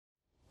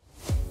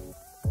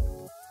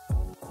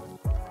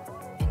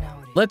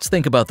Let's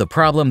think about the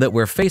problem that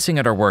we're facing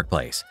at our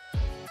workplace.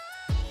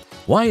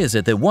 Why is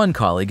it that one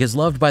colleague is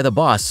loved by the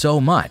boss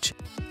so much?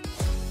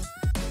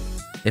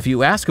 If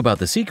you ask about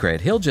the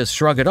secret, he'll just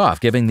shrug it off,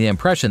 giving the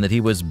impression that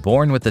he was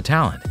born with the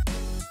talent.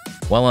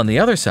 While on the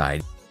other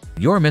side,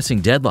 you're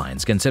missing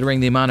deadlines considering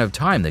the amount of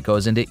time that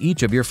goes into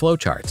each of your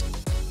flowcharts.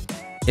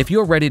 If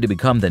you're ready to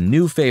become the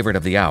new favorite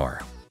of the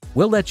hour,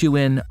 we'll let you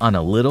in on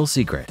a little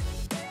secret.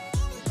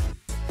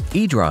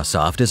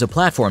 EdrawSoft is a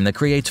platform that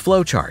creates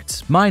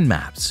flowcharts, mind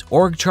maps,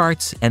 org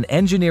charts, and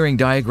engineering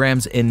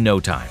diagrams in no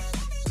time.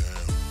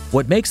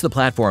 What makes the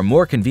platform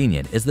more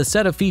convenient is the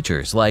set of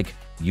features like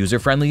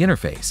user-friendly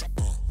interface,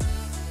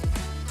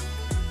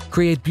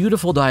 create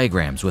beautiful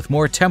diagrams with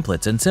more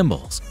templates and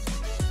symbols,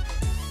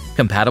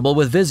 compatible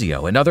with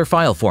Visio and other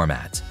file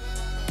formats,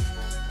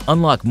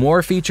 unlock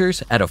more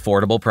features at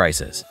affordable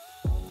prices.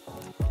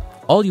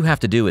 All you have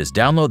to do is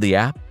download the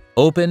app,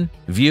 open,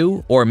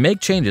 view, or make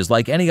changes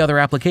like any other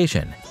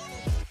application.